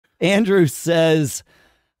Andrew says,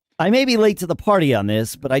 I may be late to the party on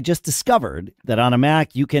this, but I just discovered that on a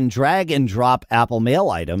Mac, you can drag and drop Apple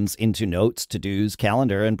Mail items into Notes, To-Dos,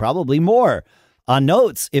 Calendar, and probably more. On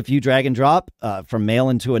Notes, if you drag and drop from Mail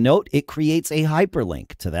into a note, it creates a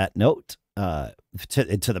hyperlink to that note, to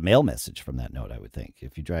the mail message from that note, I would think.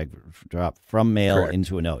 If you drop from Mail Correct.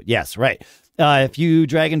 into a note. Yes, right. If you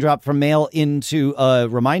drag and drop from Mail into a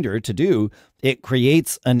reminder to do, it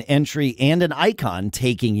creates an entry and an icon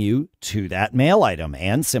taking you to that mail item.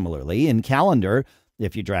 And similarly, in Calendar,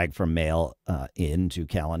 if you drag from Mail into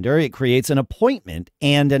Calendar, it creates an appointment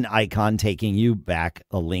and an icon taking you back,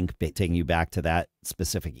 a link taking you back to that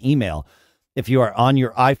specific email. If you are on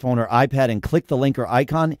your iPhone or iPad and click the link or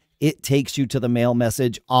icon, it takes you to the mail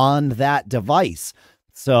message on that device.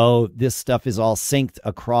 So this stuff is all synced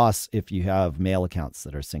across if you have mail accounts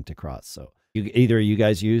that are synced across. So either you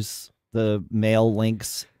guys use the mail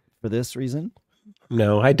links for this reason?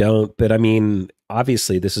 No, I don't. But I mean,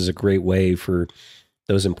 obviously, this is a great way for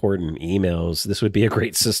those important emails. This would be a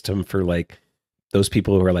great system for like those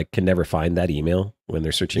people who are like can never find that email when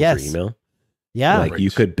they're searching for email. Yeah. Like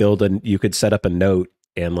you could set up a note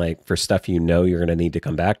and like for stuff you know you're going to need to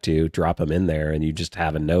come back to, drop them in there, and you just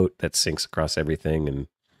have a note that syncs across everything and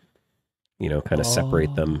kind of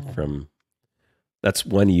separate them from. That's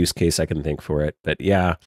one use case I can think for it. But yeah,